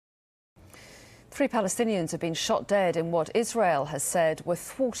3 Palestinians have been shot dead in what Israel has said were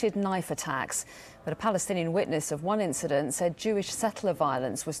thwarted knife attacks. But a Palestinian witness of one incident said Jewish settler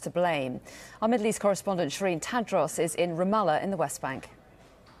violence was to blame. Our Middle East correspondent Shrine Tadros is in Ramallah in the West Bank.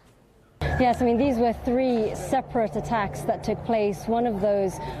 Yes, I mean, these were 3 separate attacks that took place. One of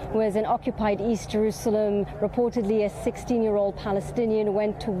those was in occupied East Jerusalem. Reportedly, a 16-year-old Palestinian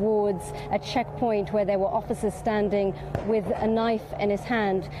went towards a checkpoint where there were officers standing with a knife in his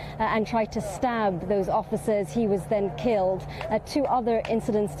hand and tried to stab those officers. He was then killed. 2 other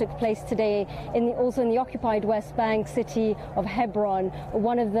incidents took place today, also in the occupied West Bank city of Hebron.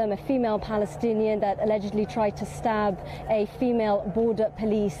 One of them, a female Palestinian that allegedly tried to stab a female border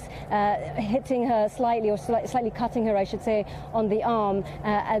police, hitting her slightly, or slightly cutting her, I should say, on the arm.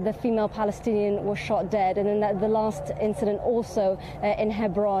 The female Palestinian was shot dead. And then the last incident also in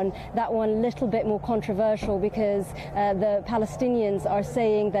Hebron, that one a little bit more controversial because the Palestinians are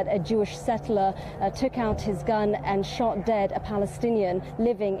saying that a Jewish settler took out his gun and shot dead a Palestinian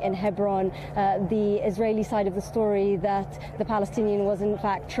living in Hebron. The Israeli side of the story that the Palestinian was in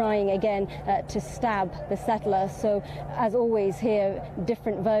fact trying again to stab the settler. So as always here,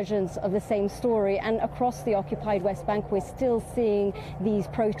 different versions of the same story, and across the occupied West Bank we're still seeing these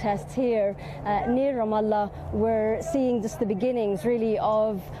protests here. Near Ramallah we're seeing just the beginnings really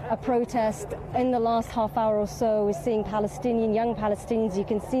of a protest. In the last half hour or so we're seeing young Palestinians, you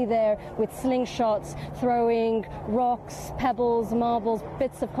can see there, with slingshots, throwing rocks, pebbles, marbles,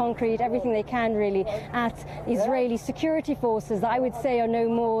 bits of concrete, everything they can really, at Israeli security forces that I would say are no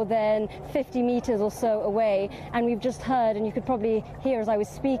more than 50 meters or so away. And we've just heard, and you could probably hear as I was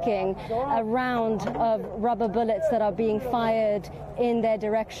speaking, a round of rubber bullets that are being fired in their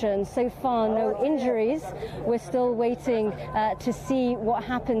direction. So far, no injuries. We're still waiting to see what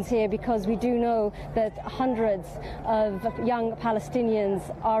happens here, because we do know that hundreds of young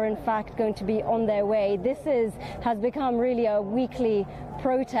Palestinians are in fact going to be on their way. This has become really a weekly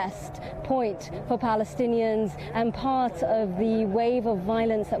protest point for Palestinians and part of the wave of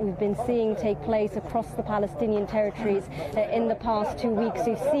violence that we've been seeing take place across the Palestinian territories in the past 2 weeks.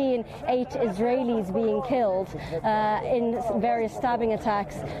 We've seen 8 Israelis being killed in various stabbing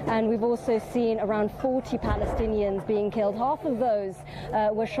attacks, and we've also seen around 40 Palestinians being killed. Half of those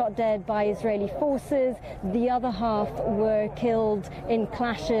were shot dead by Israeli forces. The other half were killed in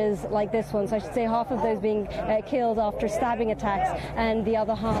clashes like this one. So I should say half of those being killed after stabbing attacks, and the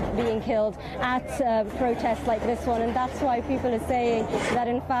other half being killed at protests like this one. And that's why people are saying that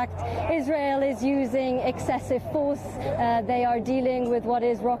in fact Israel is using excessive force. They are dealing with what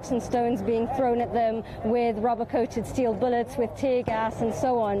is rocks and stones being thrown at them, with rubber-coated steel bullets, with tear gas and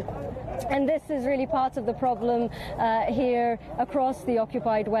so on. And this is really part of the problem here across the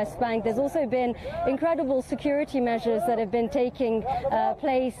occupied West Bank. There's also been incredible security measures that have been taking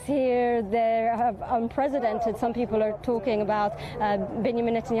place here. They're unprecedented. Some people are talking about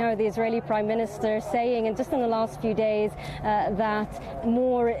Benjamin Netanyahu, the Israeli Prime Minister, saying, and just in the last few days, that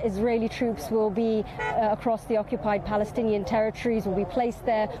more Israeli troops will be across the occupied Palestinian territories, will be placed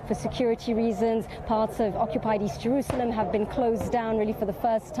there for security reasons. Parts of occupied East Jerusalem have been closed down really for the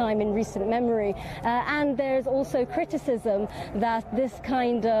first time in recent memory. And there's also criticism that this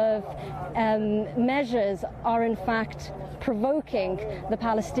kind of measures are in fact provoking the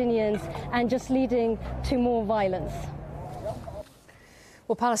Palestinians and just leading to more violence.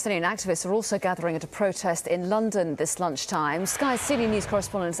 Well, Palestinian activists are also gathering at a protest in London this lunchtime. Sky's senior news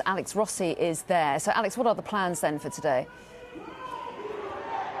correspondent Alex Rossi is there. So, Alex, what are the plans then for today?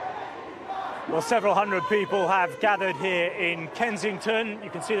 Well, several hundred people have gathered here in Kensington. You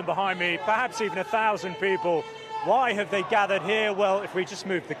can see them behind me, perhaps even 1,000 people. Why have they gathered here? Well, if we just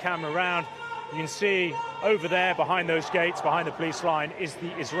move the camera around, you can see over there behind those gates, behind the police line, is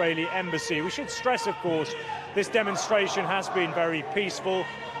the Israeli embassy. We should stress, of course, this demonstration has been very peaceful.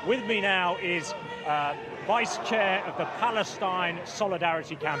 With me now is Vice Chair of the Palestine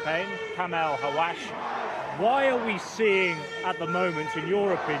Solidarity Campaign, Kamel Hawash. Why are we seeing at the moment, in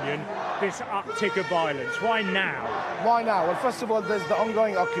your opinion, this uptick of violence? Why now? Why now? Well, first of all, there's the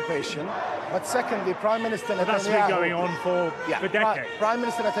ongoing occupation. But secondly, Prime Minister Netanyahu... That's been going on for decades. Prime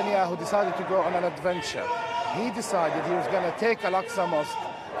Minister Netanyahu decided to go on an adventure. He decided he was going to take Al-Aqsa Mosque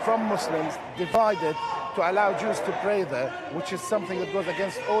from Muslims, divide it, to allow Jews to pray there, which is something that goes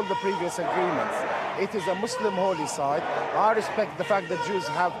against all the previous agreements. It is a Muslim holy site. I respect the fact that Jews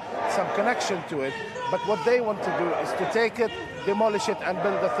have some connection to it, but what they want to do is to take it, demolish it and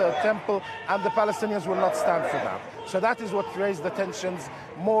build a third temple, and the Palestinians will not stand for that. So that is what raised the tensions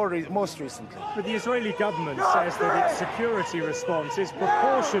most recently. But the Israeli government says that its security response is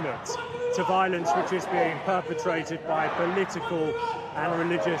proportionate to violence which is being perpetrated by political and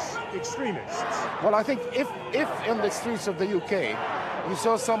religious extremists? Well, I think if in the streets of the UK you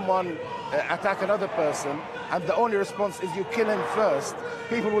saw someone attack another person and the only response is you kill him first,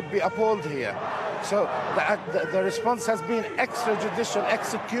 people would be appalled here. So the response has been extrajudicial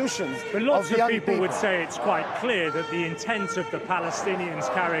executions but lots of young people would say it's quite clear that the intent of the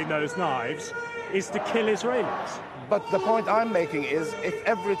Palestinians carrying those knives is to kill Israelis. But the point I'm making is, if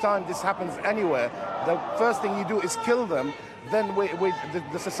every time this happens anywhere, the first thing you do is kill them, then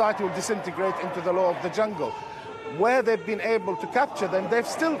the society will disintegrate into the law of the jungle. Where they've been able to capture them, they've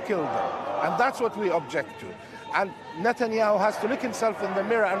still killed them. And that's what we object to. And Netanyahu has to look himself in the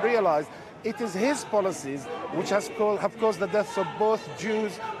mirror and realize it is his policies which have caused the deaths of both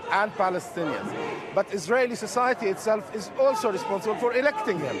Jews and Palestinians. But Israeli society itself is also responsible for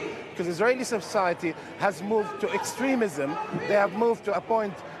electing him, because Israeli society has moved to extremism. They have moved to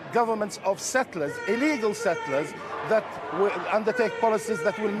appoint governments of settlers, illegal settlers, that will undertake policies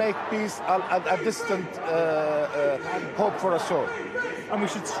that will make peace a distant hope for us all. And we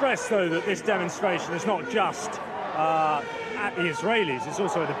should stress, though, that this demonstration is not just at the Israelis, it's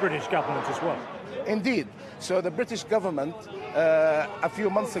also at the British government as well. Indeed. So the British government, a few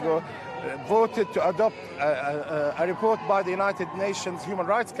months ago, voted to adopt a report by the United Nations Human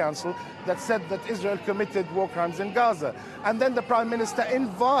Rights Council that said that Israel committed war crimes in Gaza. And then the Prime Minister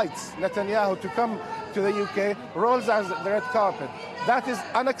invites Netanyahu to come to the UK, rolls out the red carpet. That is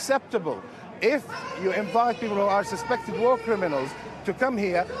unacceptable. If you invite people who are suspected war criminals to come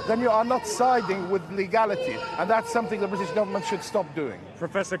here, then you are not siding with legality. And that's something the British government should stop doing.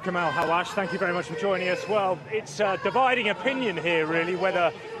 Professor Kamal Hawash, thank you very much for joining us. Well, it's dividing opinion here, really,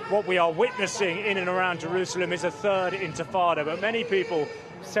 whether what we are witnessing in and around Jerusalem is a third intifada. But many people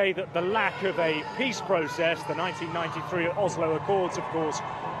say that the lack of a peace process, the 1993 Oslo Accords, of course,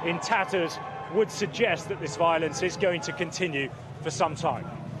 in tatters, would suggest that this violence is going to continue for some time.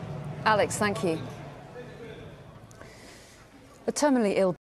 Alex, thank you. A terminally ill